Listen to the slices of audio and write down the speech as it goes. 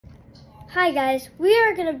Hi guys, we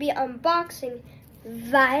are going to be unboxing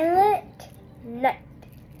Violent Night.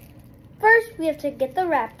 First, we have to get the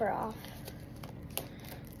wrapper off.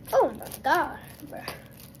 Oh my god.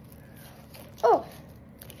 Oh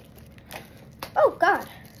god.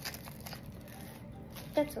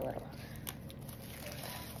 That's a little.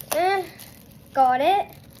 Got it.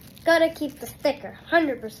 Gotta keep the sticker,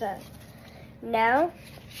 100%. Now,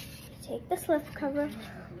 take the slipcover.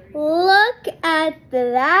 Look at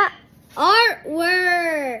that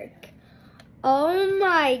artwork. Oh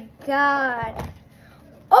my god.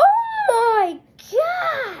 Oh my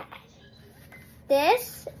god.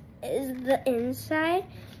 This is the inside.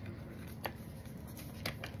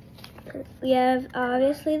 We have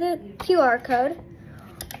obviously the QR code.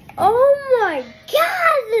 Oh my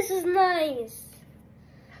god, this is nice.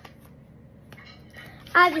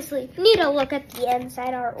 Obviously, we need to look at the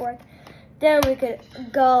inside artwork. Then we could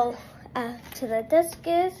go to the disc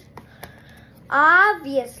is.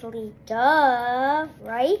 Obviously, duh,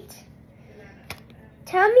 right?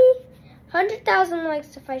 Tell me 100,000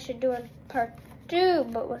 likes if I should do a part 2,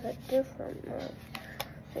 but with a different one.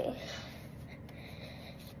 See.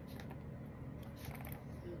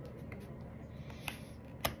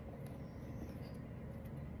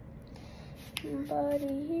 Somebody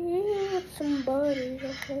here, somebody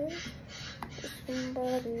here,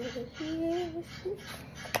 somebody here.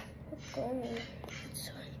 Okay.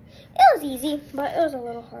 It was easy, but it was a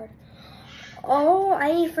little hard. Oh,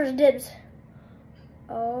 I need first dibs.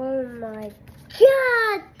 Oh my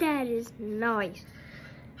god, that is nice.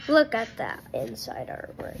 Look at that inside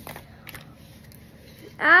artwork.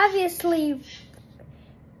 Obviously,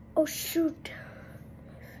 oh shoot.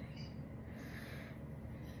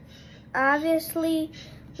 Obviously,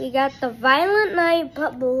 we got the Violent Night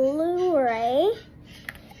but Blu-ray.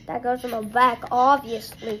 That goes on the back,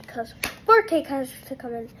 obviously, because 4K has to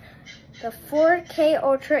come in. The 4K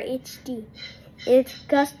Ultra HD. It's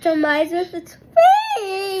customized with its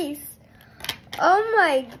face. Oh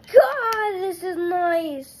my god, this is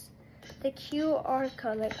nice. The QR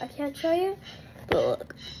code, like I can't show you, but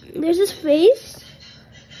look, there's his face.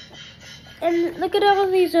 And look at all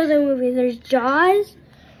these other movies. There's Jaws.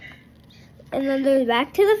 And then there's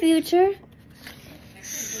Back to the Future,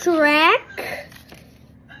 Shrek,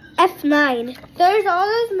 F9. There's all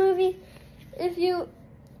those movies, if you,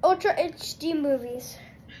 Ultra HD movies.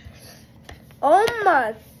 Oh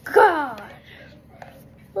my god.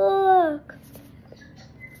 Look.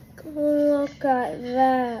 Look at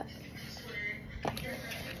that.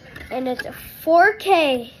 And it's a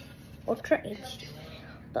 4K Ultra HD.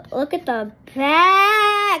 But look at the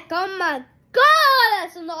back. Oh my god,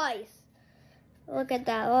 that's nice. Look at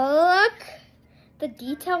that. Look. The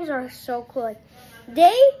details are so cool. Like,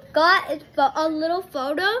 they got a little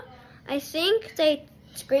photo. I think they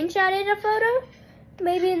screenshotted a photo.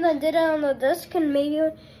 Maybe they did it on the disc, and maybe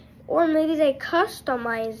they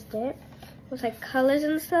customized it with like colors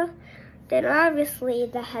and stuff. Then obviously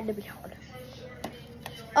that had to be hard.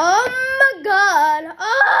 Oh my god.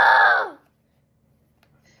 Oh!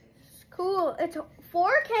 It's cool. It's a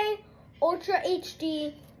 4K Ultra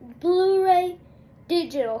HD Blu-ray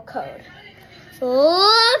digital code.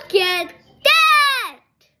 Look at that!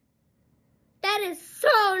 That is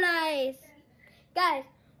so nice. Guys,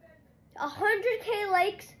 100K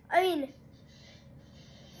likes, 30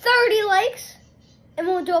 likes, and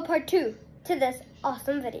we'll do a part 2 to this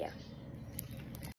awesome video.